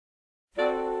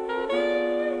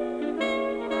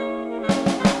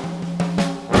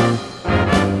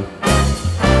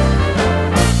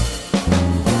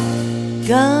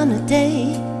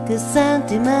a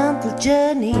sentimental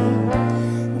journey,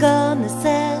 gonna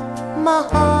set my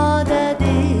heart at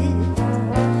ease.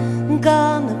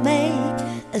 Gonna make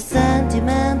a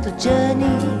sentimental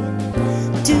journey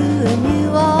to a new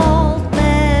old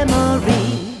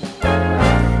memory.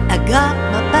 I got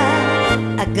my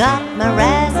bag, I got my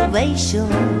reservation.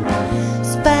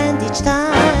 Spend each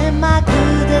time I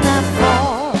couldn't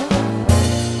afford,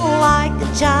 like a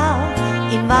child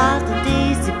in wild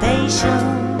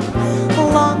anticipation.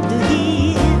 Long to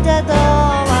hear that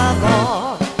all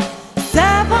aboard.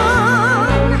 7,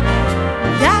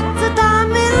 that's the time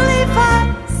we live at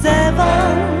 7.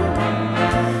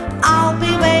 I'll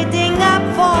be waiting up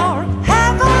for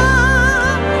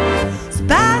heaven,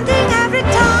 spending every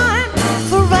time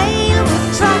for railroad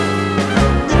track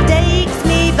that takes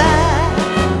me back.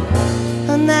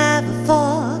 I never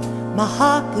thought my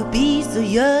heart could be so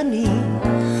yearning.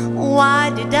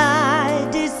 Why did I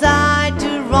decide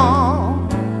to wrong?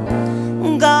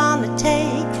 Gonna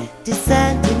take this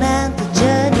sentimental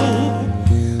journey,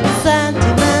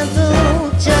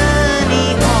 sentimental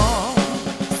journey home.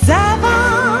 7,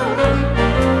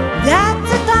 that's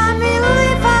the time we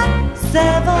live at 7.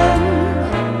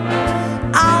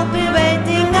 I'll be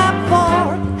waiting up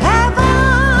for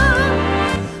heaven,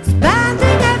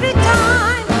 spending every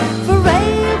time for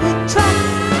railroad track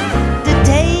that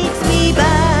takes me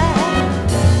back.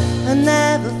 I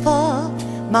never thought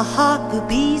my heart could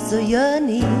be so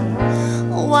yearning.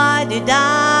 Why did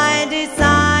I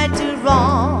decide to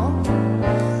wrong?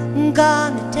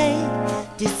 Gonna take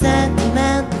this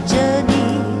sentimental journey,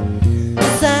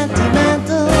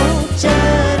 sentimental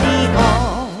journey home.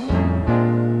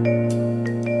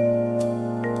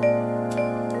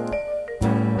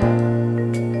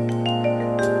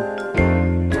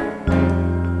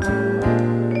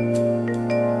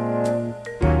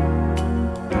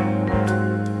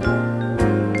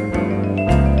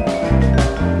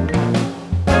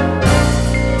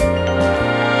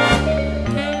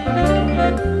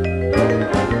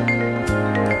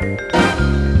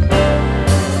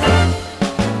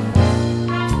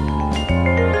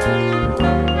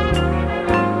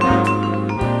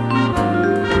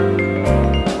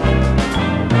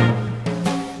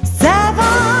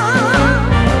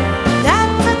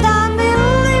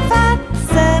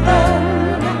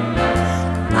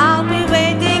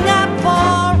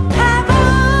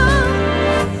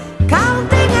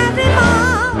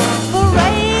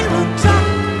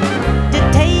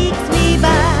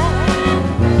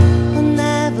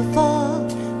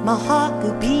 My heart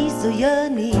could be so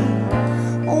yearning.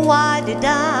 Why did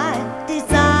I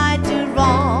decide to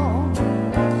wrong?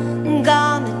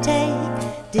 Gonna take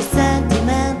this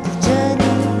sentimental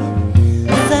journey,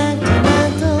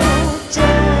 sentimental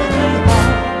journey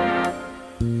home.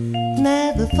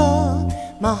 Never thought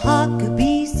my heart could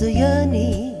be so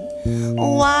yearning.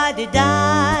 Why did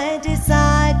I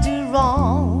decide to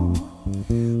wrong?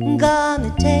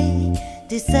 Gonna take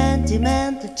this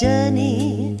sentimental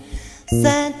journey,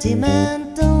 sentimental